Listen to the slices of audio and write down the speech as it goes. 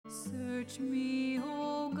Search me,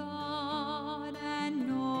 O God, and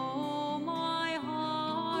know my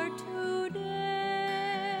heart today.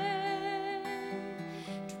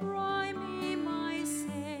 Try me, my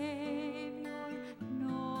Savior,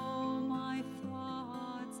 know my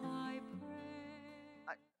thoughts, I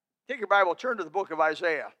pray. Take your Bible, turn to the book of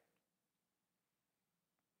Isaiah.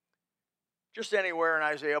 Just anywhere in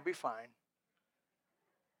Isaiah will be fine.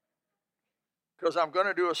 Because I'm going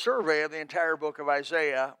to do a survey of the entire book of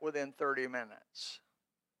Isaiah within 30 minutes.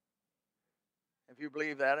 If you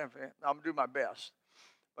believe that, I'm going to do my best.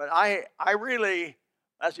 But I really,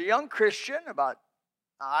 as a young Christian,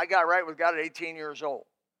 I got right with God at 18 years old.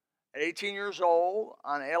 At 18 years old,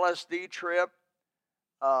 on an LSD trip,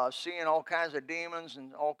 seeing all kinds of demons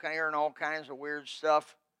and hearing all kinds of weird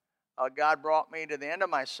stuff, God brought me to the end of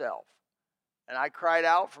myself. And I cried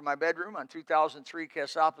out from my bedroom on 2003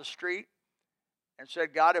 Casapa Street and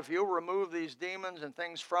said, God, if you'll remove these demons and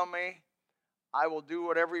things from me, I will do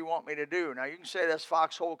whatever you want me to do. Now, you can say that's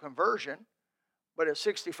foxhole conversion, but at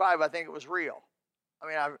 65, I think it was real. I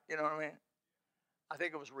mean, you know what I mean? I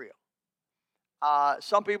think it was real.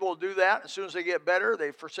 Some people will do that. As soon as they get better,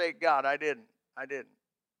 they forsake God. I didn't. I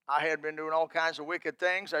had been doing all kinds of wicked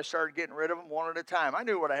things. I started getting rid of them one at a time. I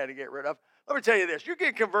knew what I had to get rid of. Let me tell you this. You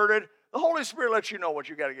get converted, the Holy Spirit lets you know what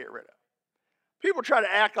you got to get rid of. People try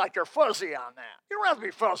to act like they're fuzzy on that. You don't have to be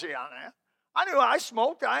fuzzy on that. I knew I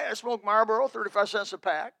smoked. I smoked Marlboro, 35 cents a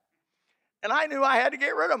pack. And I knew I had to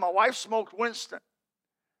get rid of them. My wife smoked Winston.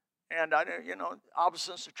 And I knew,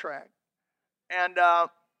 opposites attract. And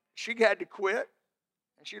she had to quit.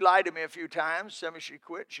 And she lied to me a few times. Said me she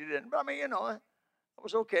quit. She didn't. But I mean, it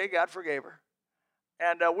was okay. God forgave her.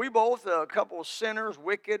 And we both, a couple of sinners,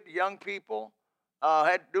 wicked young people,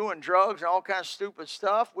 had doing drugs and all kinds of stupid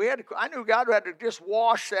stuff. I knew God had to just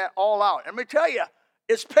wash that all out. And let me tell you,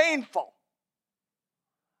 it's painful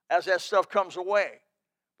as that stuff comes away.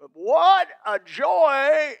 But what a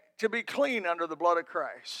joy to be clean under the blood of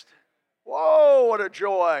Christ. Whoa, what a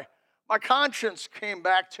joy. My conscience came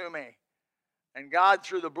back to me. And God,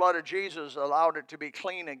 through the blood of Jesus, allowed it to be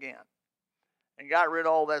clean again. And got rid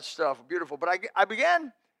of all that stuff. Beautiful. But I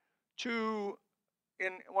began to,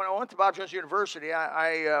 when I went to Bob Jones University,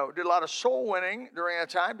 I did a lot of soul winning during that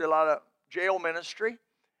time, did a lot of jail ministry.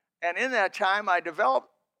 And in that time, I developed,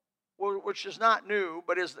 which is not new,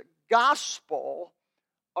 but is the gospel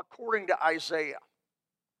according to Isaiah.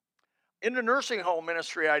 In the nursing home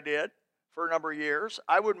ministry I did for a number of years,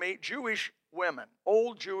 I would meet Jewish women,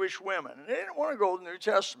 old Jewish women. And they didn't want to go to the New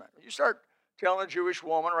Testament. You start telling a Jewish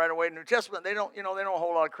woman right away in the New Testament, they don't hold a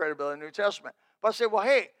whole lot of credibility in the New Testament. But I say, well,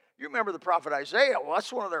 hey, you remember the prophet Isaiah? Well,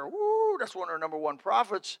 that's one of their number one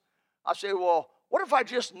prophets. I say, well, what if I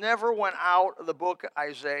just never went out of the book of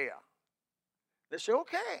Isaiah? They say,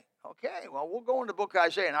 okay, well, we'll go into the book of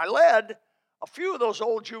Isaiah. And I led a few of those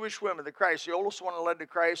old Jewish women to Christ. The oldest one that led to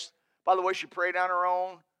Christ, by the way, she prayed on her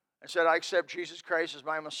own and said, I accept Jesus Christ as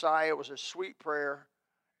my Messiah. It was a sweet prayer.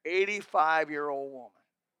 85-year-old woman.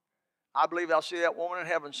 I believe I'll see that woman in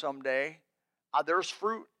heaven someday. There's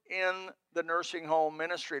fruit in the nursing home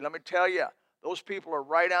ministry. Let me tell you, those people are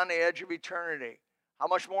right on the edge of eternity. How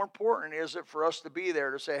much more important is it for us to be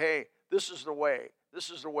there to say, hey, this is the way,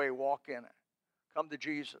 walk in it. Come to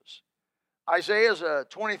Jesus. Isaiah is a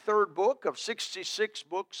 23rd book of 66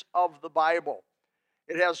 books of the Bible.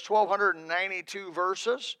 It has 1,292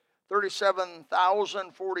 verses,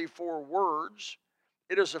 37,044 words.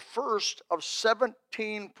 It is the first of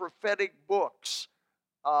 17 prophetic books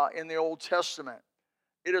in the Old Testament.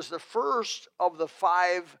 It is the first of the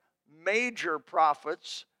 5 major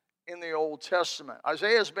prophets in the Old Testament.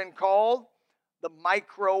 Isaiah has been called the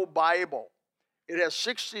micro Bible. It has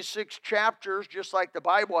 66 chapters, just like the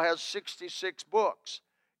Bible has 66 books.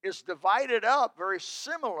 It's divided up very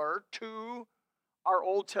similar to our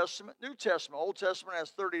Old Testament, New Testament. Old Testament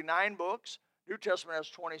has 39 books. New Testament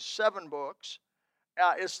has 27 books.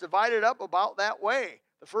 It's divided up about that way.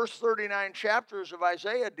 The first 39 chapters of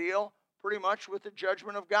Isaiah deal pretty much with the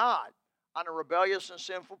judgment of God on a rebellious and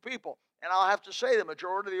sinful people. And I'll have to say the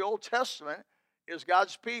majority of the Old Testament is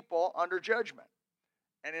God's people under judgment.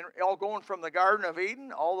 And all going from the Garden of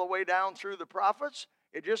Eden all the way down through the prophets,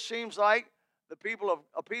 it just seems like a people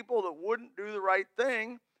that wouldn't do the right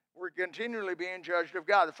thing were continually being judged of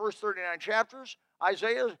God. The first 39 chapters,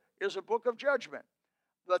 Isaiah is a book of judgment.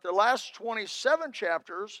 But the last 27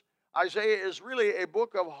 chapters, Isaiah is really a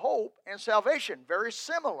book of hope and salvation, very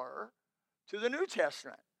similar to the New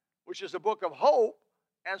Testament, which is a book of hope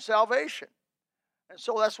and salvation. And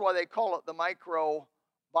so that's why they call it the micro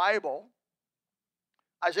Bible.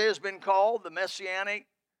 Isaiah has been called the Messianic,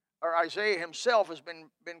 or Isaiah himself has been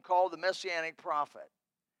called the Messianic prophet.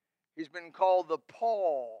 He's been called the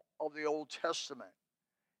Paul of the Old Testament.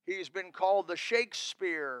 He's been called the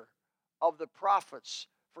Shakespeare of the prophets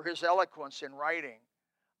for his eloquence in writing.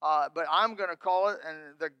 But I'm going to call it, and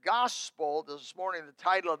the gospel, this morning the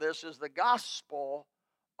title of this is the gospel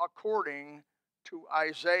according to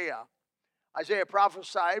Isaiah. Isaiah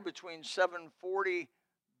prophesied between 740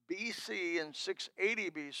 BC and 680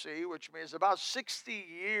 BC, which means about 60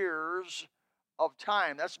 years of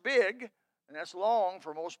time. That's big, and that's long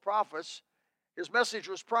for most prophets. His message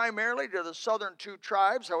was primarily to the southern two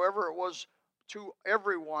tribes, however, it was to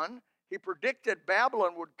everyone. He predicted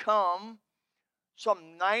Babylon would come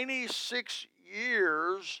some 96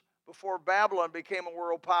 years before Babylon became a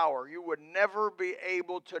world power. You would never be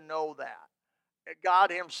able to know that.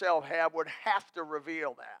 God himself would have to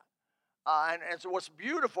reveal that. And so what's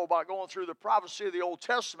beautiful about going through the prophecy of the Old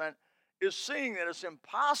Testament is seeing that it's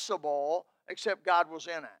impossible except God was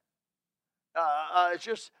in it. It's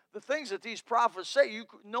just the things that these prophets say,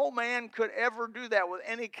 no man could ever do that with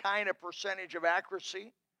any kind of percentage of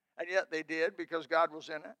accuracy, and yet they did because God was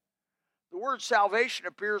in it. The word salvation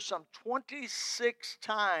appears some 26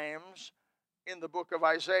 times in the book of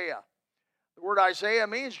Isaiah. The word Isaiah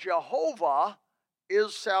means Jehovah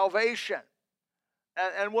is salvation.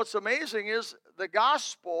 And what's amazing is the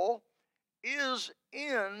gospel is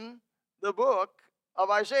in the book of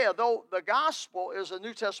Isaiah. Though the gospel is a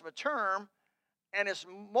New Testament term, and it's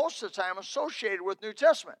most of the time associated with New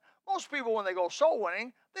Testament. Most people, when they go soul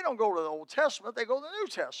winning, they don't go to the Old Testament, they go to the New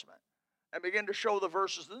Testament and begin to show the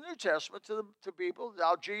verses of the New Testament to people,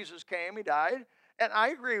 how Jesus came, he died. And I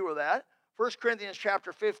agree with that. 1 Corinthians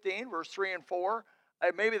chapter 15, verse 3 and 4,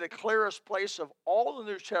 maybe the clearest place of all the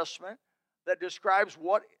New Testament that describes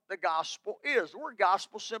what the gospel is. The word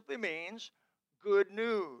gospel simply means good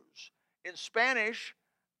news. In Spanish,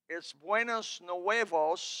 it's buenos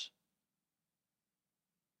nuevos,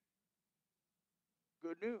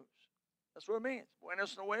 good news. That's what it means,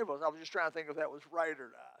 buenos nuevos. I was just trying to think if that was right or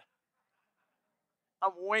not.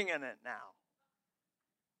 I'm winging it now.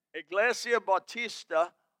 Iglesia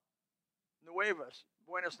Bautista Nuevas,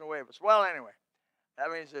 buenos nuevos. Well, anyway, that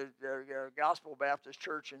means the Gospel Baptist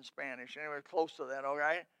Church in Spanish. Anyway, close to that, all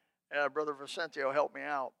right? Brother Vicentio helped me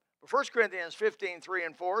out. But 1 Corinthians 15, 3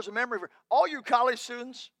 and 4 is a memory for all you college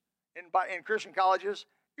students in Christian colleges.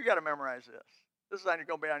 You got to memorize this. This is not going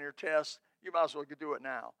to be on your test. You might as well do it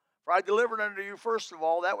now. For I delivered unto you, first of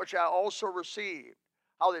all, that which I also received,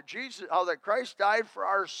 how that Christ died for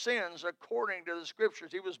our sins according to the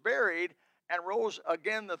Scriptures. He was buried and rose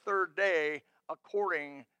again the third day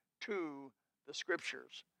according to the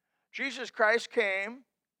Scriptures. Jesus Christ came.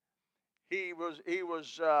 He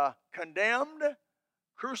was condemned,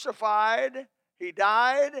 crucified. He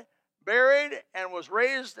died, buried, and was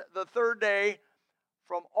raised the third day.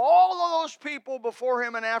 From all of those people before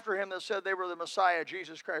him and after him that said they were the Messiah,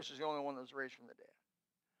 Jesus Christ is the only one that was raised from the dead.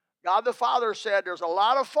 God the Father said there's a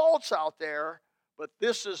lot of faults out there, but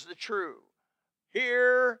this is the true.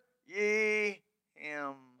 Hear ye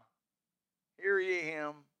him. Hear ye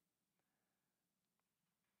him.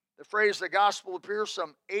 The phrase the gospel appears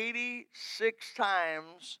some 86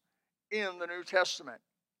 times in the New Testament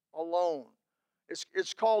alone.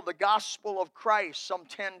 It's called the gospel of Christ some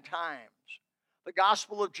 10 times. The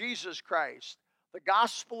gospel of Jesus Christ. The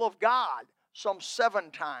gospel of God some 7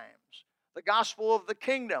 times. The gospel of the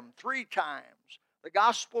kingdom 3 times. The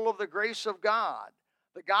gospel of the grace of God.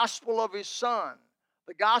 The gospel of his Son.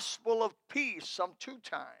 The gospel of peace some 2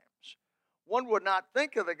 times. One would not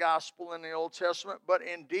think of the gospel in the Old Testament, but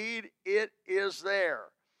indeed it is there.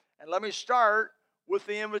 And let me start with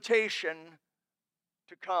the invitation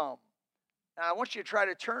to come. Now, I want you to try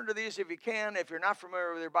to turn to these if you can. If you're not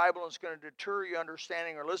familiar with your Bible and it's going to deter you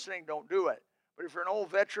understanding or listening, don't do it. But if you're an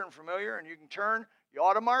old veteran familiar and you can turn, you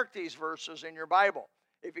ought to mark these verses in your Bible.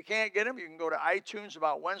 If you can't get them, you can go to iTunes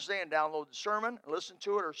about Wednesday and download the sermon, listen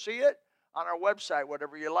to it or see it on our website,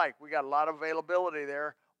 whatever you like. We got a lot of availability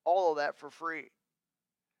there, all of that for free.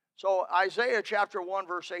 So Isaiah chapter 1,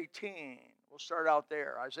 verse 18. We'll start out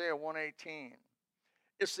there. Isaiah 1:18.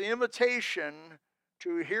 It's the invitation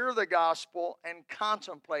to hear the gospel and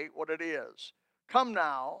contemplate what it is. Come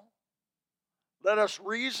now, let us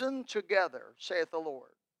reason together, saith the Lord.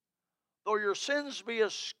 Though your sins be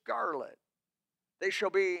as scarlet, they shall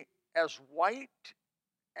be as white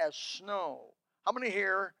as snow. How many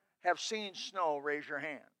here have seen snow? Raise your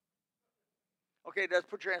hand. Okay, let's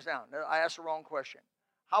put your hands down. I asked the wrong question.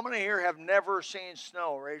 How many here have never seen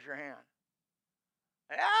snow? Raise your hand.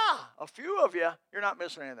 Yeah, a few of you. You're not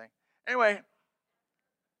missing anything. Anyway,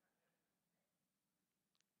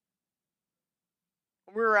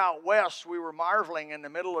 When we were out west, we were marveling in the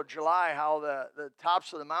middle of July how the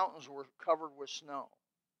tops of the mountains were covered with snow.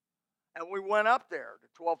 And we went up there to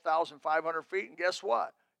 12,500 feet, and guess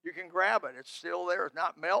what? You can grab it. It's still there. It's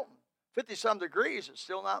not melting. 50-some degrees, it's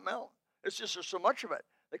still not melting. It's just there's so much of it.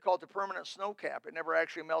 They call it the permanent snow cap. It never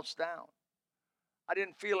actually melts down. I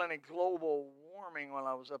didn't feel any global warming when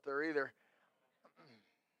I was up there either.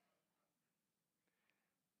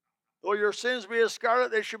 Though your sins be as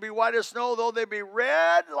scarlet, they should be white as snow. Though they be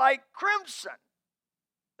red like crimson,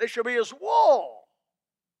 they shall be as wool.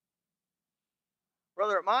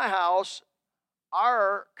 Brother, at my house,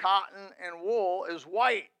 our cotton and wool is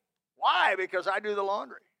white. Why? Because I do the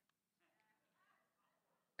laundry.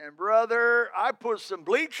 And brother, I put some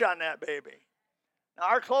bleach on that baby. Now,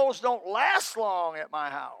 our clothes don't last long at my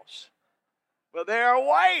house, but they are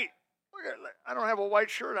white. Look at, I don't have a white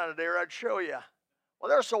shirt on today, or I'd show you. Well,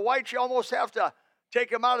 they're so white you almost have to take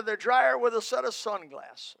them out of the dryer with a set of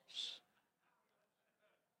sunglasses.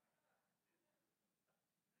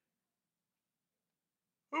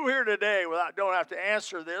 Who here today, don't have to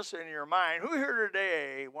answer this in your mind, who here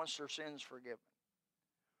today wants their sins forgiven?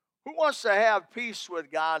 Who wants to have peace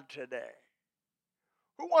with God today?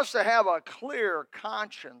 Who wants to have a clear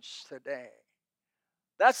conscience today?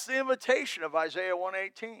 That's the invitation of Isaiah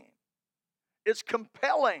 118. It's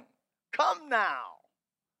compelling. Come now.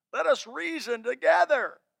 Let us reason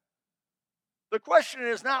together. The question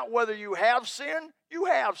is not whether you have sinned. You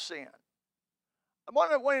have sinned.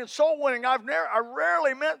 When in soul winning, I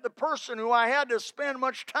rarely met the person who I had to spend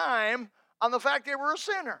much time on the fact they were a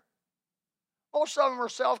sinner. Most of them are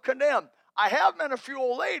self-condemned. I have met a few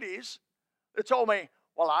old ladies that told me,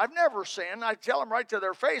 well, I've never sinned. I tell them right to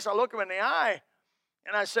their face. I look them in the eye,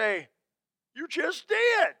 and I say, you just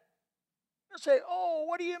did. They say, oh,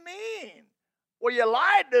 what do you mean? Well, you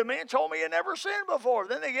lied to me and told me you never sinned before.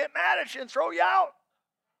 Then they get mad at you and throw you out.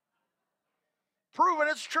 Proving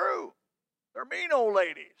it's true. They're mean old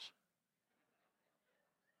ladies.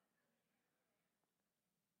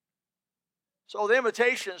 So the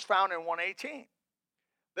invitation is found in 118.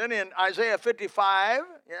 Then in Isaiah 55,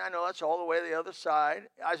 yeah, I know that's all the way to the other side.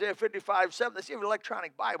 Isaiah 55, 7, that's even an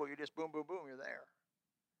electronic Bible. You just boom, boom, boom, you're there.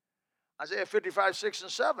 Isaiah 55, 6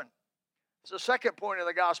 and 7. It's the second point of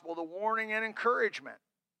the gospel, the warning and encouragement.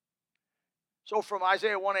 So from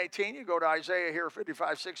Isaiah 118, you go to Isaiah here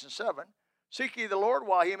 55, 6 and 7. Seek ye the Lord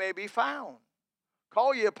while he may be found.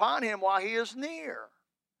 Call ye upon him while he is near.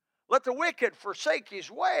 Let the wicked forsake his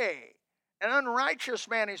way, and unrighteous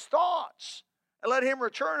man his thoughts. And let him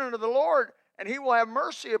return unto the Lord, and he will have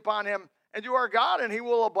mercy upon him, and to our God, and he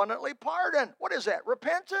will abundantly pardon. What is that?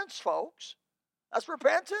 Repentance, folks. That's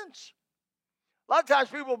repentance. A lot of times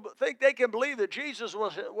people think they can believe that Jesus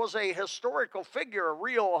was a historical figure, a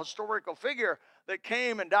real historical figure that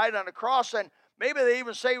came and died on the cross, and maybe they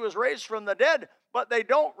even say he was raised from the dead, but they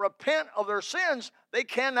don't repent of their sins. They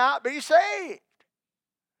cannot be saved.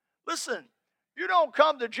 Listen, you don't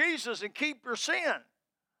come to Jesus and keep your sin.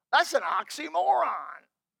 That's an oxymoron.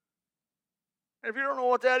 And if you don't know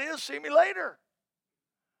what that is, see me later.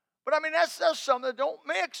 But I mean, that's something that don't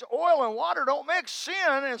mix. Oil and water don't mix. Sin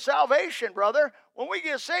and salvation, brother. When we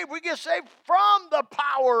get saved from the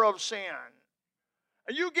power of sin.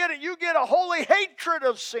 And you get a holy hatred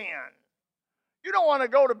of sin. You don't want to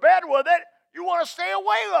go to bed with it. You want to stay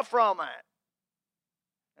away from it.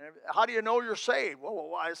 And how do you know you're saved?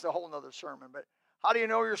 Well, it's a whole other sermon. But how do you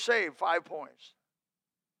know you're saved? 5 points.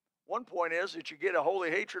 One point is that you get a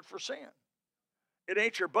holy hatred for sin. It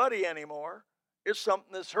ain't your buddy anymore. It's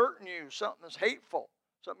something that's hurting you, something that's hateful,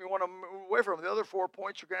 something you want to move away from. The other 4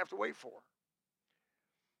 points you're going to have to wait for.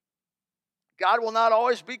 God will not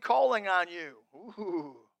always be calling on you.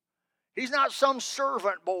 Ooh. He's not some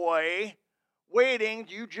servant boy waiting.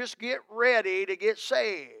 You just get ready to get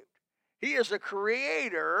saved. He is the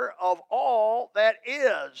creator of all that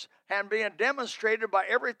is, and being demonstrated by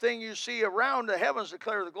everything you see around. The heavens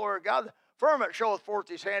declare the glory of God. The firmament showeth forth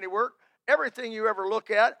his handiwork. Everything you ever look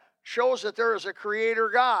at shows that there is a creator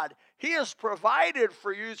God. He has provided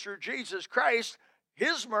for you through Jesus Christ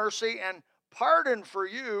his mercy and pardon for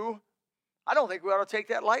you. I don't think we ought to take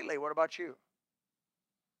that lightly. What about you?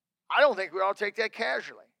 I don't think we ought to take that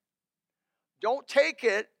casually. Don't take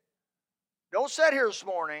it. Don't sit here this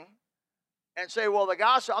morning and say, well, the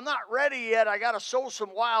gospel, I'm not ready yet. I got to sow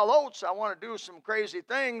some wild oats. I want to do some crazy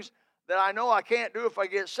things that I know I can't do if I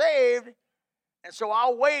get saved. And so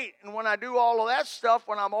I'll wait. And when I do all of that stuff,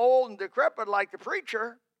 when I'm old and decrepit like the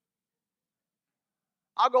preacher,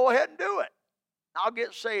 I'll go ahead and do it. I'll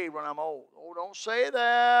get saved when I'm old. Oh, don't say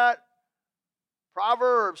that.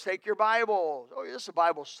 Proverbs, take your Bibles. Oh, this is a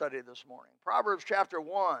Bible study this morning. Proverbs chapter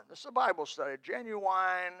 1. This is a Bible study,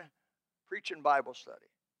 genuine preaching Bible study.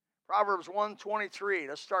 Proverbs 1:23.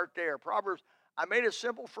 Let's start there. Proverbs, I made it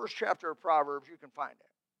simple. First chapter of Proverbs, you can find it.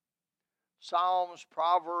 Psalms,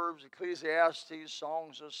 Proverbs, Ecclesiastes,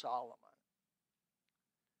 Songs of Solomon.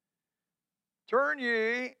 Turn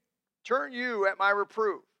you at my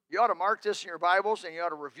reproof. You ought to mark this in your Bibles, and you ought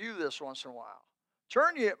to review this once in a while.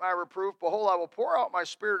 Turn ye at my reproof. Behold, I will pour out my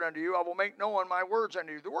spirit unto you. I will make known my words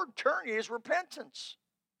unto you. The word turn ye is repentance.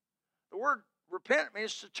 The word repent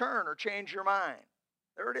means to turn or change your mind.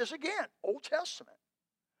 There it is again, Old Testament.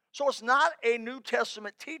 So it's not a New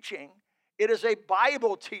Testament teaching. It is a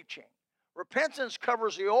Bible teaching. Repentance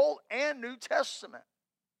covers the Old and New Testament.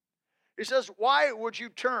 He says, why would you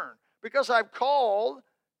turn? Because I've called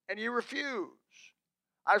and you refuse.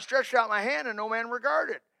 I've stretched out my hand and no man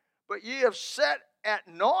regarded. But ye have set at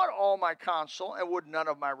naught all my counsel and would none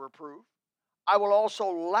of my reproof. I will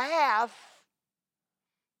also laugh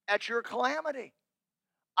at your calamity.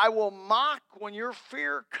 I will mock when your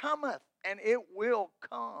fear cometh, and it will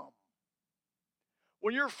come.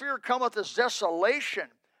 When your fear cometh as desolation,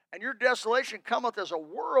 and your desolation cometh as a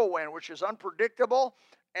whirlwind, which is unpredictable,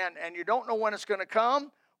 and you don't know when it's going to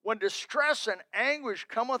come. When distress and anguish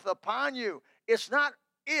cometh upon you, it's not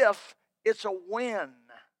if, it's a when.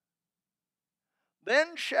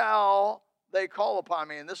 Then shall they call upon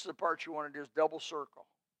me, and this is the part you want to do, is double circle.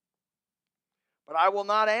 But I will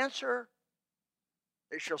not answer.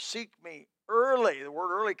 They shall seek me early. The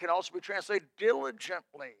word early can also be translated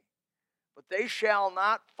diligently. But they shall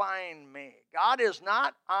not find me. God is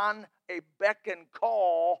not on a beck and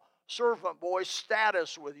call servant boy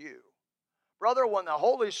status with you. Brother, when the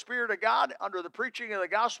Holy Spirit of God, under the preaching of the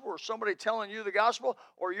gospel, or somebody telling you the gospel,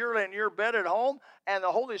 or you're in your bed at home, and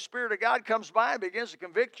the Holy Spirit of God comes by and begins to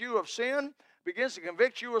convict you of sin, begins to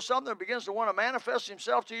convict you of something, begins to want to manifest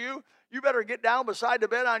himself to you, you better get down beside the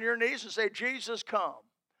bed on your knees and say, Jesus, come.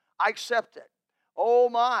 I accept it. Oh,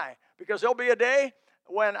 my. Because there'll be a day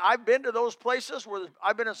when I've been to those places where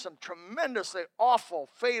I've been in some tremendously awful,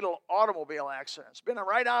 fatal automobile accidents. Been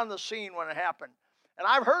right on the scene when it happened. And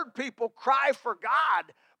I've heard people cry for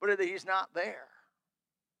God, but he's not there.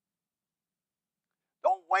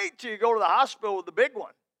 Don't wait till you go to the hospital with the big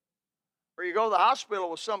one, or you go to the hospital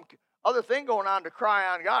with some other thing going on to cry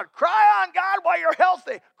on God. Cry on God while you're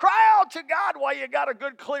healthy. Cry out to God while you got a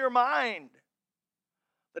good, clear mind.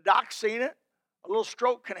 The doc's seen it. A little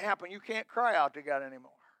stroke can happen. You can't cry out to God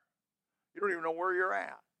anymore. You don't even know where you're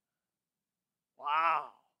at. Wow.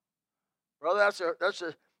 Brother,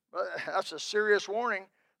 that's a serious warning.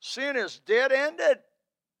 Sin is dead-ended.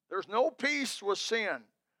 There's no peace with sin.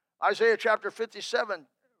 Isaiah chapter 57,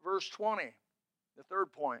 verse 20, the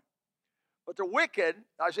third point. But the wicked,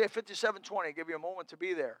 Isaiah 57:20, give you a moment to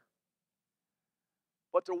be there.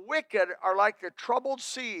 But the wicked are like the troubled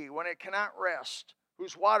sea when it cannot rest,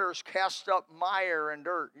 whose waters cast up mire and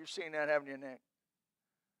dirt. You've seen that, haven't you, Nick?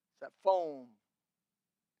 That foam.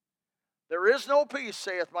 There is no peace,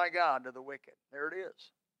 saith my God, to the wicked. There it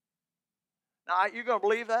is. Now, are you going to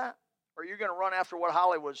believe that? Or are you going to run after what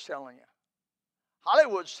Hollywood's telling you?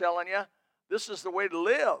 Hollywood's telling you this is the way to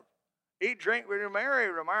live. Eat, drink, we marry,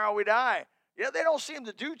 tomorrow we die. Yeah, they don't seem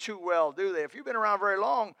to do too well, do they? If you've been around very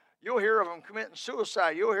long, you'll hear of them committing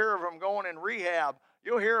suicide. You'll hear of them going in rehab.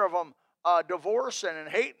 You'll hear of them divorcing and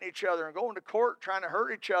hating each other and going to court trying to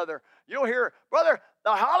hurt each other. You'll hear, brother,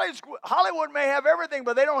 the Hollywood may have everything,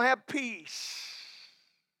 but they don't have peace.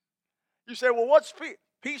 You say, well, what's peace?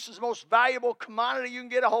 Peace is the most valuable commodity you can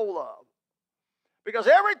get a hold of. Because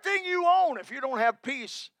everything you own, if you don't have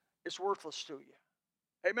peace, it's worthless to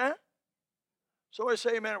you. Amen? Somebody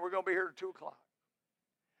say amen. We're going to be here at 2 o'clock.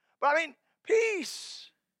 But I mean,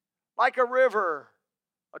 peace, like a river,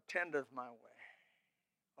 attendeth my way.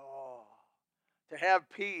 Oh, to have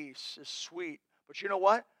peace is sweet. But you know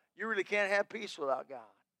what? You really can't have peace without God.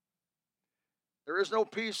 There is no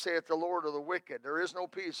peace, saith the Lord, of the wicked. There is no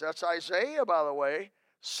peace. That's Isaiah, by the way.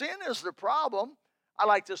 Sin is the problem. I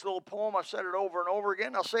like this little poem. I've said it over and over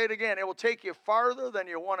again. I'll say it again. It will take you farther than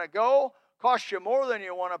you want to go, cost you more than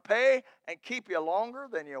you want to pay, and keep you longer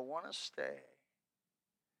than you want to stay.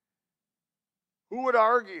 Who would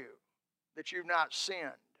argue that you've not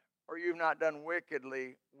sinned or you've not done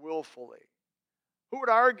wickedly, willfully? Who would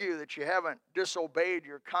argue that you haven't disobeyed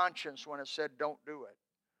your conscience when it said don't do it?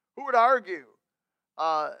 Who would argue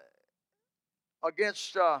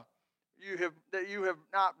against that you have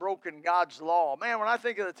not broken God's law? Man, when I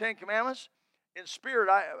think of the Ten Commandments, in spirit,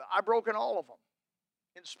 I've broken all of them.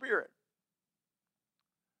 In spirit.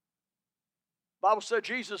 The Bible said,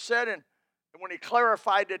 Jesus said in And when he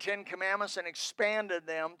clarified the 10 Commandments and expanded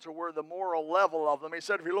them to where the moral level of them, he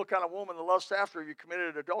said, if you look on a woman to lust after, you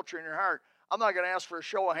committed adultery in your heart. I'm not going to ask for a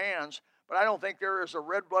show of hands, but I don't think there is a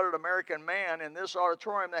red-blooded American man in this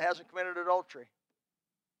auditorium that hasn't committed adultery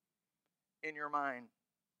in your mind.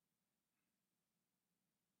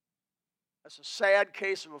 That's a sad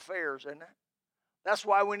case of affairs, isn't it? That's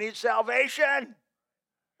why we need salvation.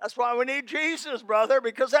 That's why we need Jesus, brother,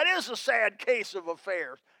 because that is a sad case of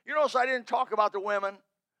affairs. You notice I didn't talk about the women.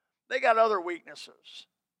 They got other weaknesses,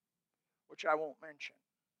 which I won't mention.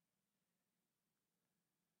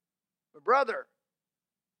 But brother,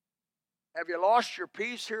 have you lost your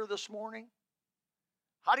peace here this morning?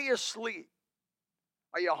 How do you sleep?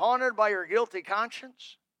 Are you haunted by your guilty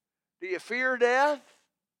conscience? Do you fear death?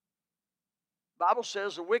 The Bible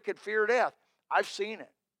says the wicked fear death. I've seen it.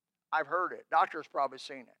 I've heard it. Doctors probably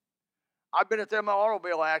seen it. I've been at them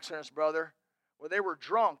automobile accidents, brother, where they were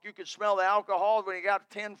drunk. You could smell the alcohol when you got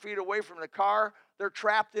 10 feet away from the car. They're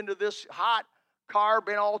trapped into this hot car,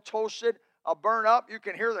 been all toasted, burnt up. You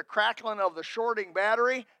can hear the crackling of the shorting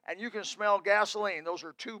battery, and you can smell gasoline. Those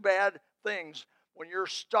are two bad things when you're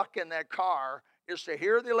stuck in that car, is to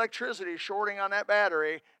hear the electricity shorting on that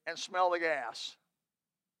battery and smell the gas.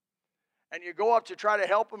 And you go up to try to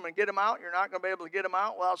help them and get them out. You're not going to be able to get them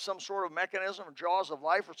out without some sort of mechanism or jaws of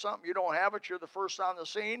life or something. You don't have it. You're the first on the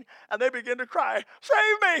scene. And they begin to cry,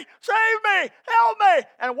 save me, help me.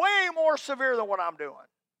 And way more severe than what I'm doing.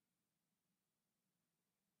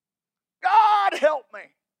 God help me.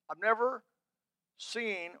 I've never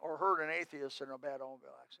seen or heard an atheist in a bad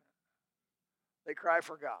automobile accident. They cry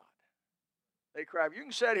for God. They cry. You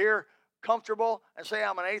can sit here comfortable and say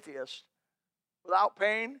I'm an atheist without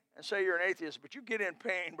pain and say you're an atheist, but you get in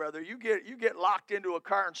pain, brother. You get locked into a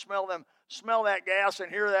car and smell that gas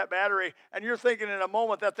and hear that battery, and you're thinking in a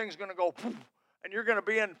moment that thing's going to go poof, and you're going to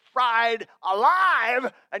be fried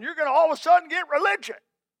alive, and you're going to all of a sudden get religion.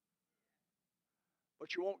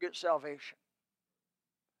 But you won't get salvation.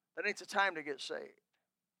 That ain't the time to get saved.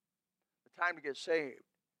 The time to get saved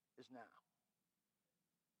is now.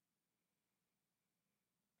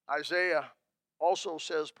 Isaiah also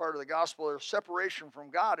says part of the gospel, their separation from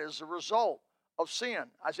God is the result of sin.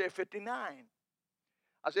 Isaiah 59.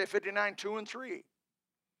 Isaiah 59, 2 and 3.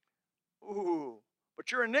 Ooh,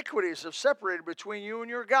 but your iniquities have separated between you and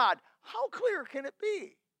your God. How clear can it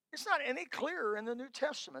be? It's not any clearer in the New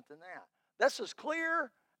Testament than that. That's as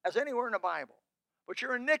clear as anywhere in the Bible. But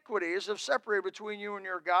your iniquities have separated between you and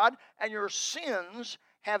your God, and your sins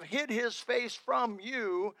have hid his face from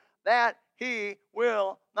you that he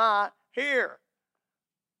will not hear.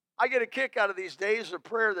 I get a kick out of these days of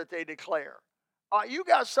prayer that they declare. You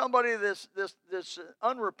got somebody this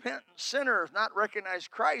unrepentant sinner has not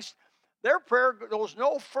recognized Christ. Their prayer goes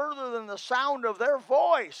no further than the sound of their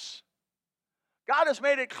voice. God has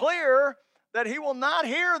made it clear that he will not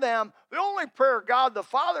hear them. The only prayer God the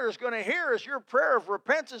Father is going to hear is your prayer of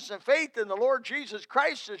repentance and faith in the Lord Jesus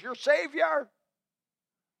Christ as your Savior.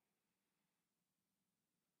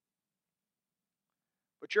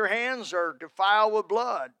 But your hands are defiled with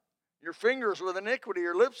blood. Your fingers with iniquity,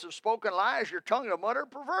 your lips have spoken lies, your tongue have muttered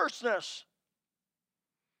perverseness.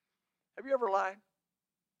 Have you ever lied?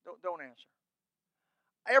 Don't answer.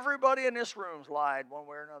 Everybody in this room's lied one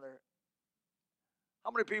way or another. How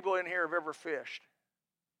many people in here have ever fished?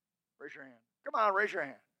 Raise your hand. Come on, raise your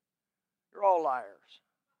hand. You're all liars.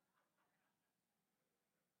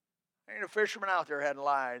 Ain't a fisherman out there hadn't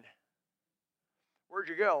lied. Where'd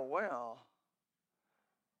you go? Well,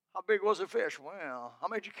 how big was the fish? Well, how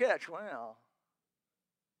many did you catch? Well.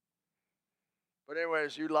 But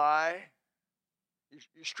anyways, you lie.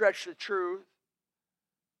 You stretch the truth.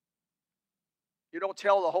 You don't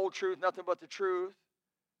tell the whole truth, nothing but the truth.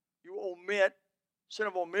 You omit. Sin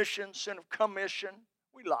of omission, sin of commission.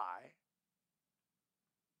 We lie.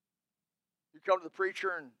 You come to the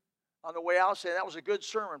preacher and on the way out say, that was a good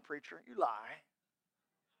sermon, preacher. You lie.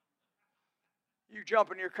 You jump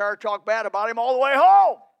in your car, talk bad about him all the way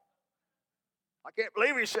home. I can't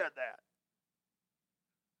believe he said that.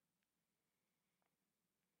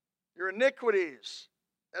 Your iniquities,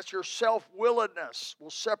 that's your self-willedness, will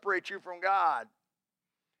separate you from God.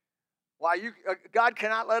 Why, God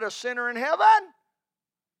cannot let a sinner in heaven?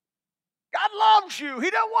 God loves you. He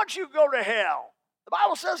doesn't want you to go to hell. The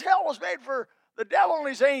Bible says hell was made for the devil and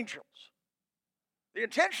his angels. The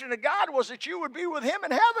intention of God was that you would be with him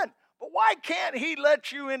in heaven. But why can't he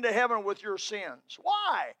let you into heaven with your sins?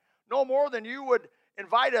 Why? No more than you would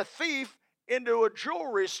invite a thief into a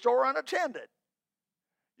jewelry store unattended.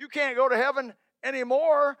 You can't go to heaven any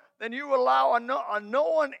more than you allow a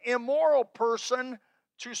known immoral person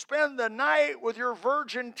to spend the night with your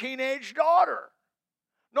virgin teenage daughter.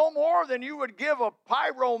 No more than you would give a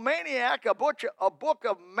pyromaniac a book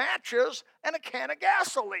of matches and a can of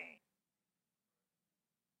gasoline.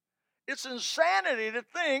 It's insanity to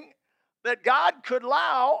think that God could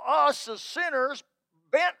allow us as sinners,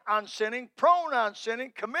 bent on sinning, prone on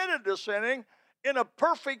sinning, committed to sinning, in a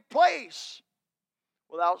perfect place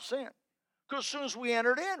without sin. Because as soon as we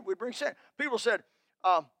entered in, we bring sin. People said,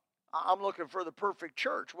 I'm looking for the perfect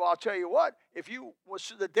church. Well, I'll tell you what, if you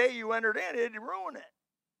was the day you entered in, it'd ruin it.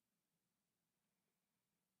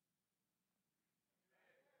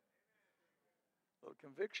 A little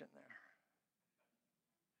conviction there.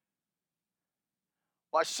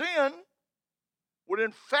 Why, sin would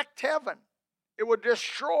infect heaven. It would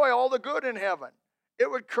destroy all the good in heaven. It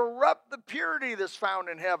would corrupt the purity that's found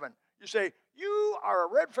in heaven. You say, you are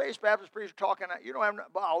a red-faced Baptist preacher talking, you don't have no,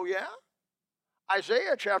 oh yeah?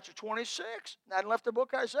 Isaiah chapter 26. I hadn't left the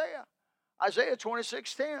book Isaiah. Isaiah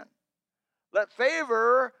 26:10. Let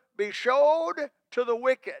favor be showed to the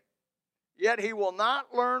wicked, yet he will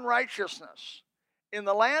not learn righteousness. In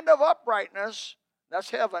the land of uprightness, that's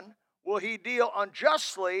heaven, will he deal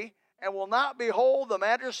unjustly and will not behold the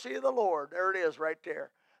majesty of the Lord. There it is right there.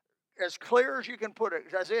 As clear as you can put it.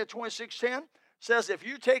 Isaiah 26:10 says, if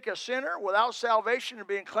you take a sinner without salvation and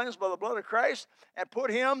being cleansed by the blood of Christ and put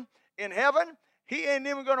him in heaven, he ain't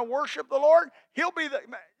even going to worship the Lord. He'll be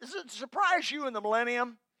does it surprise you in the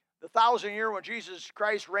millennium, the 1,000 year when Jesus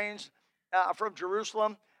Christ reigns from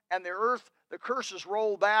Jerusalem and the earth, the curses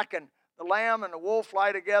roll back and the lamb and the wolf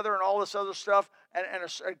fly together and all this other stuff, and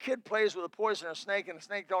a kid plays with a poisonous snake and the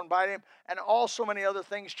snake don't bite him, and all so many other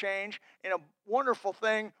things change in a wonderful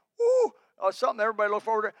thing. Woo! Something everybody look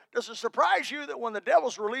forward to. Does it surprise you that when the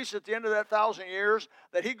devil's released at the end of that 1,000 years,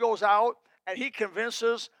 that he goes out and he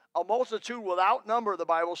convinces a multitude without number, the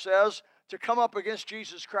Bible says, to come up against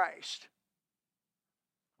Jesus Christ?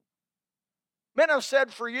 Men have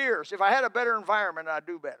said for years, if I had a better environment, I'd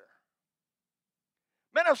do better.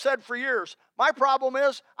 Men have said for years, my problem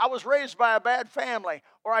is I was raised by a bad family,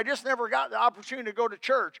 or I just never got the opportunity to go to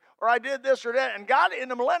church, or I did this or that. And God in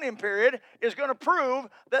the millennium period is going to prove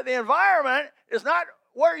that the environment is not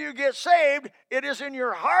where you get saved, it is in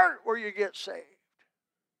your heart where you get saved.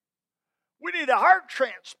 We need a heart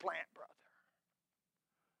transplant, brother,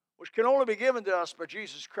 which can only be given to us by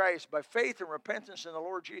Jesus Christ, by faith and repentance in the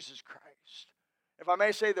Lord Jesus Christ. If I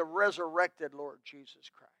may say, the resurrected Lord Jesus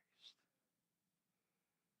Christ.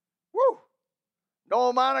 Woo! No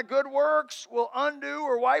amount of good works will undo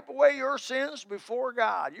or wipe away your sins before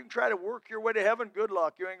God. You can try to work your way to heaven. Good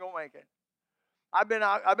luck. You ain't going to make it. I've been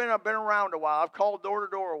around a while. I've called door to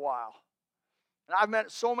door a while. And I've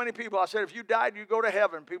met so many people. I said, if you died, you go to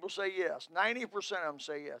heaven. People say yes. 90% of them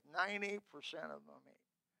say yes. 90% of them.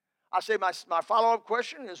 I say, my follow-up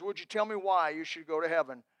question is, would you tell me why you should go to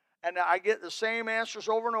heaven? And I get the same answers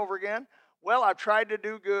over and over again. Well, I've tried to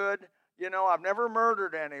do good. You know, I've never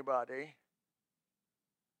murdered anybody.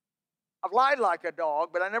 I've lied like a dog,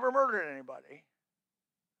 but I never murdered anybody.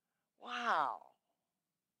 Wow.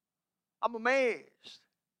 I'm amazed.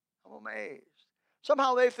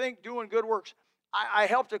 Somehow they think doing good works. I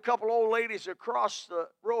helped a couple old ladies across the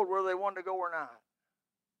road whether they wanted to go or not.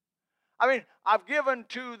 I mean, I've given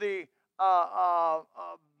to the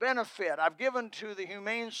benefit. I've given to the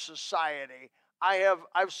Humane Society.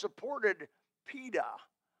 I've supported PETA.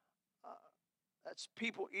 That's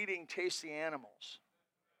people eating tasty animals.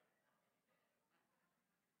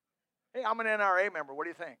 Hey, I'm an NRA member. What do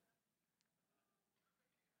you think?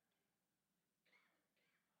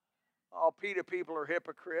 All PETA people are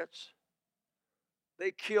hypocrites. They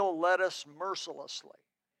kill lettuce mercilessly.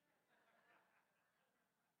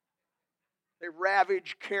 They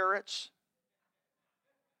ravage carrots.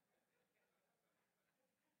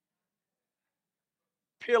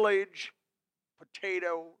 Pillage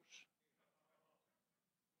potatoes.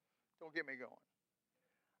 Don't get me going.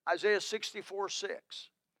 Isaiah 64:6.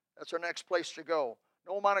 That's our next place to go.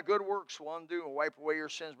 No amount of good works will undo and wipe away your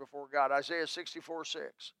sins before God. Isaiah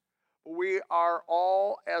 64:6. We are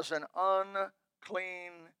all as an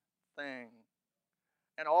unclean thing,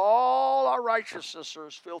 and all our righteousness are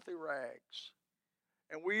as filthy rags.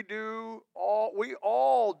 And we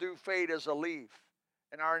all do fade as a leaf,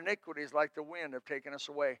 and our iniquities like the wind have taken us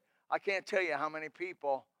away. I can't tell you how many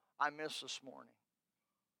people I miss this morning.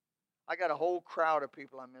 I got a whole crowd of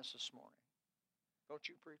people I miss this morning. Don't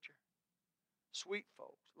you, preacher? Sweet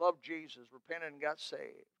folks, loved Jesus, repented and got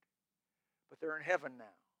saved. But they're in heaven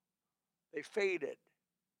now. They faded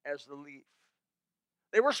as the leaf.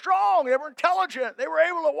 They were strong. They were intelligent. They were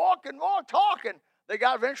able to walk, talk. And they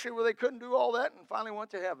got eventually where they couldn't do all that and finally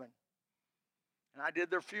went to heaven. And I did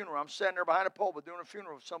their funeral. I'm sitting there behind a pulpit doing a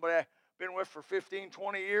funeral of somebody I've been with for 15,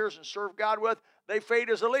 20 years and served God with. They fade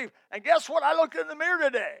as a leaf. And guess what? I looked in the mirror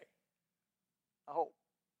today. I hope.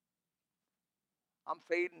 I'm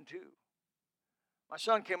fading too. My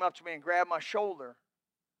son came up to me and grabbed my shoulder.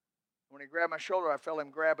 When he grabbed my shoulder, I felt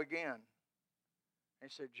him grab again. He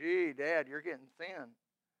said, "Gee, Dad, you're getting thin."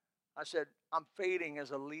 I said, "I'm fading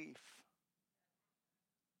as a leaf.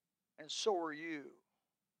 And so are you."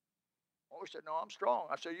 Oh, he said, "No, I'm strong."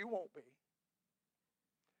 I said, "You won't be."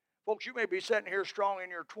 Folks, you may be sitting here strong in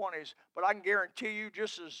your 20s, but I can guarantee you,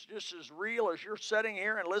 just as real as you're sitting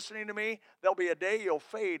here and listening to me, there'll be a day you'll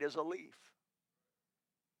fade as a leaf.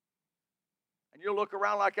 And you'll look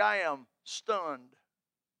around like I am, stunned,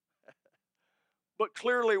 but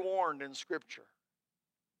clearly warned in Scripture.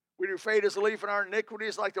 We do fade as a leaf, and our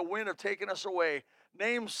iniquities like the wind have taken us away.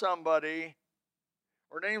 Name somebody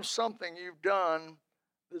or name something you've done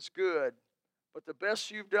that's good, but the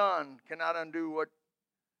best you've done cannot undo what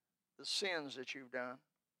the sins that you've done.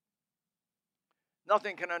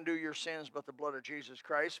 Nothing can undo your sins but the blood of Jesus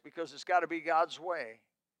Christ, because it's got to be God's way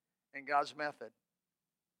and God's method.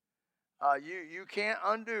 You can't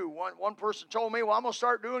undo. One person told me, "Well, I'm going to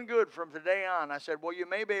start doing good from today on." I said, "Well, you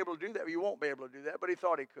may be able to do that. You won't be able to do that," but he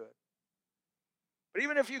thought he could. But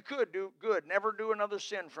even if you could do good, never do another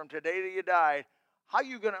sin from today till you die, how are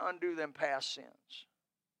you going to undo them past sins?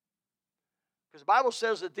 Because the Bible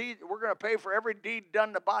says that we're going to pay for every deed done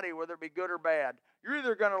in the body, whether it be good or bad. You're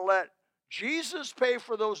either going to let Jesus pay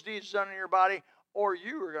for those deeds done in your body, or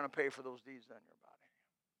you are going to pay for those deeds done in your body.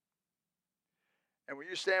 And when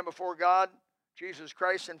you stand before God, Jesus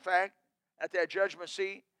Christ, in fact, at that judgment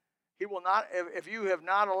seat, he will not, if you have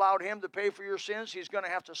not allowed him to pay for your sins, he's going to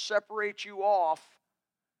have to separate you off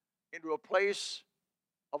into a place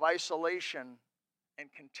of isolation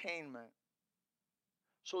and containment,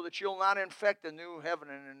 so that you'll not infect the new heaven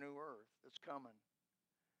and the new earth that's coming.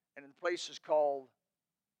 And the place is called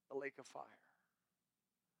the lake of fire.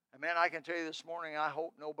 And man, I can tell you this morning, I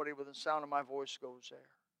hope nobody within the sound of my voice goes there.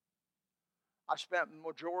 I spent the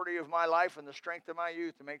majority of my life and the strength of my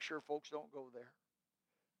youth to make sure folks don't go there.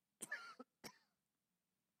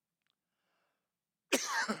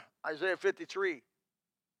 Isaiah 53,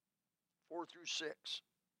 4 through 6.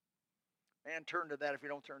 Man, turn to that if you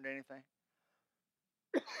don't turn to anything.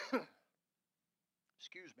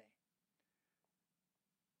 Excuse me.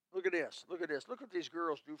 Look at this. Look at this. Look what these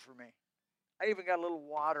girls do for me. I even got a little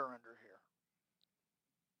water under here.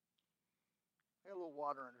 I got a little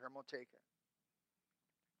water under here. I'm going to take it.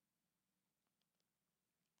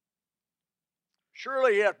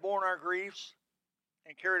 Surely he hath borne our griefs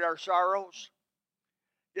and carried our sorrows.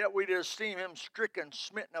 Yet we did esteem him stricken,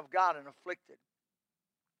 smitten of God, and afflicted.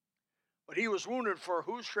 But he was wounded for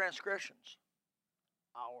whose transgressions?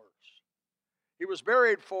 Ours. He was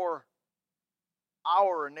buried for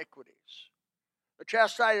our iniquities. The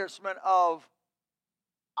chastisement of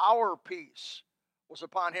our peace was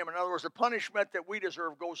upon him. In other words, the punishment that we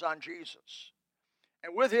deserve goes on Jesus.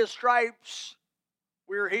 And with his stripes,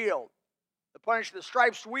 we are healed. The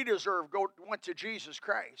stripes we deserve went to Jesus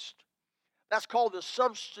Christ. That's called the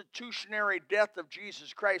substitutionary death of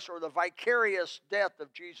Jesus Christ, or the vicarious death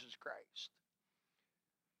of Jesus Christ.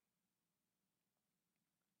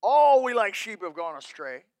 All we like sheep have gone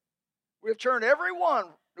astray. We have turned every one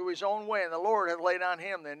to his own way, and the Lord hath laid on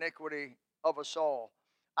him the iniquity of us all.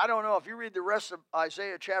 I don't know, if you read the rest of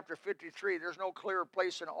Isaiah chapter 53, there's no clearer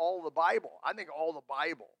place in all the Bible. I think all the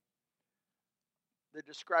Bible that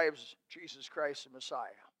describes Jesus Christ the Messiah.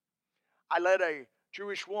 I led a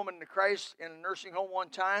Jewish woman to Christ in a nursing home one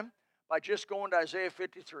time by just going to Isaiah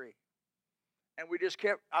 53. And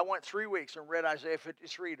I went 3 weeks and read Isaiah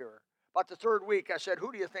 53 to her. About the third week, I said,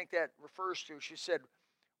 "Who do you think that refers to?" She said,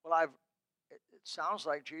 "Well, it sounds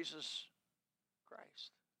like Jesus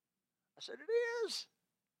Christ." I said, "It is.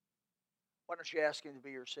 Why don't you ask him to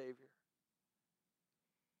be your Savior?"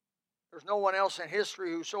 There's no one else in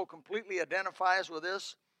history who so completely identifies with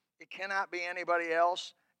this. It cannot be anybody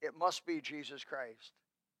else. It must be Jesus Christ.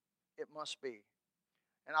 It must be.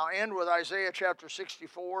 And I'll end with Isaiah chapter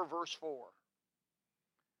 64, verse 4.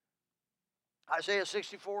 Isaiah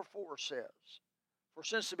 64:4 says, "For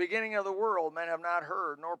since the beginning of the world men have not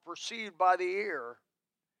heard, nor perceived by the ear,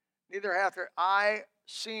 neither hath their eye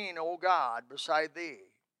seen, O God, beside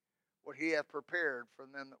thee, what he hath prepared for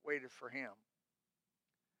them that waited for him.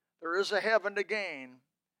 There is a heaven to gain,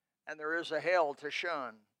 and there is a hell to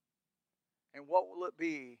shun. And what will it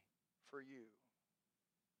be for you?"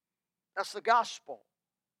 That's the gospel,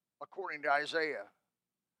 according to Isaiah.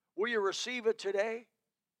 Will you receive it today?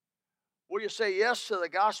 Will you say yes to the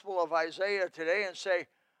gospel of Isaiah today and say,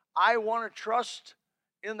 I want to trust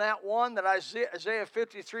in that one that Isaiah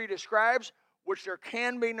 53 describes, which there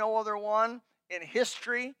can be no other one in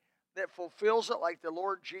history that fulfills it like the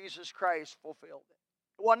Lord Jesus Christ fulfilled it.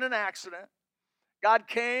 It wasn't an accident. God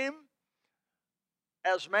came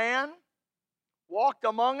as man, walked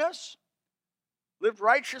among us, lived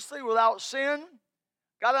righteously without sin,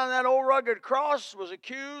 got on that old rugged cross, was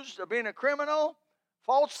accused of being a criminal,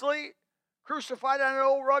 falsely crucified on an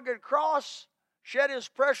old rugged cross, shed his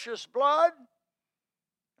precious blood,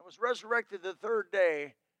 and was resurrected the third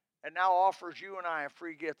day, and now offers you and I a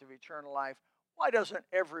free gift of eternal life. Why doesn't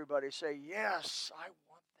everybody say, yes, I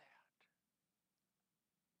want that?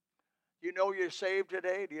 Do you know you're saved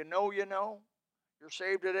today? Do you know you're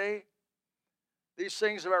saved today? These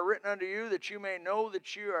things have I written unto you, that you may know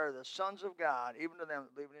that you are the sons of God, even to them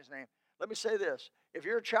that believe in his name. Let me say this. If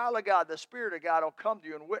you're a child of God, the Spirit of God will come to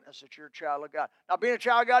you and witness that you're a child of God. Now, being a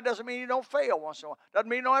child of God doesn't mean you don't fail once in a while. Doesn't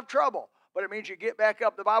mean you don't have trouble. But it means you get back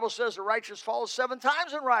up. The Bible says the righteous falls 7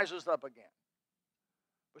 times and rises up again.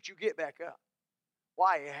 But you get back up.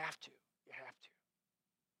 Why? You have to. You have to.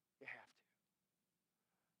 You have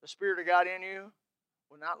to. The Spirit of God in you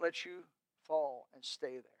will not let you fall and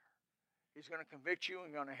stay there. He's going to convict you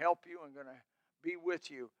and going to help you and going to be with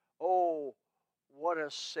you. Oh, what a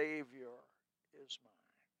Savior is mine.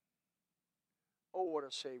 Oh, what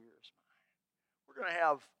a Savior is mine. We're going to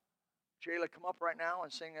have Jayla come up right now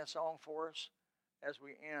and sing that song for us as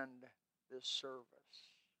we end this service.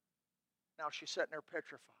 Now she's sitting there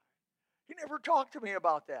petrified. He never talked to me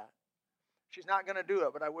about that. She's not going to do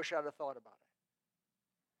it, but I wish I'd have thought about it.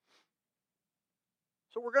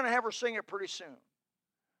 So we're going to have her sing it pretty soon.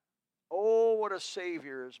 Oh, what a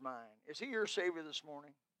Savior is mine. Is he your Savior this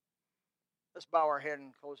morning? Let's bow our head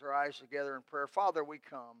and close our eyes together in prayer. Father, we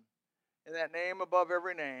come in that name above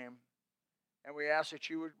every name, and we ask that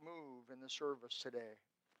you would move in the service today.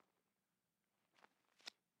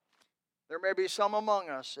 There may be some among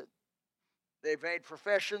us that they've made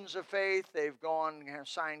professions of faith, they've gone and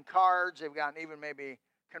signed cards, they've gotten even maybe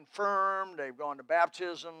confirmed, they've gone to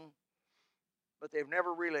baptism, but they've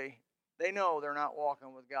never really, they know they're not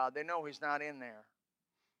walking with God. They know he's not in there.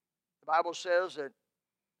 The Bible says that,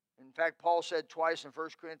 in fact, Paul said twice in 1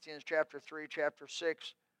 Corinthians chapter 3, chapter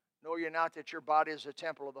 6, know ye not that your body is a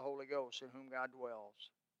temple of the Holy Ghost in whom God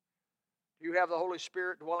dwells? Do you have the Holy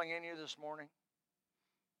Spirit dwelling in you this morning?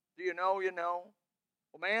 Do you know you know?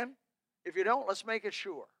 Well, man, if you don't, let's make it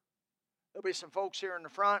sure. There'll be some folks here in the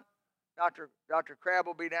front. Dr. Crabb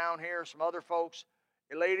will be down here, some other folks.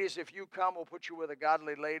 Hey, ladies, if you come, we'll put you with a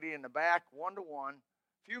godly lady in the back, one-to-one.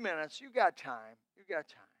 Few minutes. You got time. You got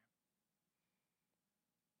time.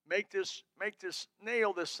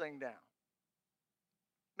 Nail this thing down.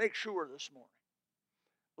 Make sure this morning.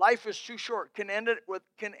 Life is too short. Can end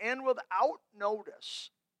without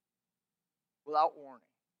notice, without warning.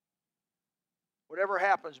 Whatever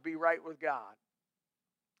happens, be right with God.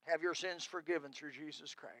 Have your sins forgiven through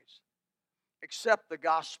Jesus Christ. Accept the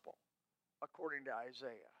gospel according to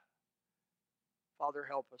Isaiah. Father,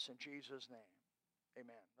 help us in Jesus' name.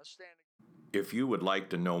 Amen. Let's stand. If you would like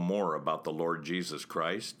to know more about the Lord Jesus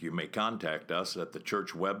Christ, you may contact us at the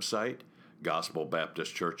church website,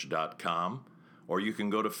 gospelbaptistchurch.com, or you can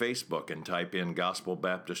go to Facebook and type in Gospel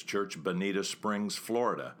Baptist Church, Bonita Springs,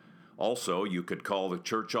 Florida. Also, you could call the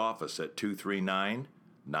church office at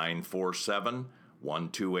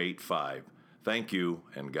 239-947-1285. Thank you,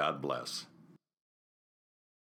 and God bless.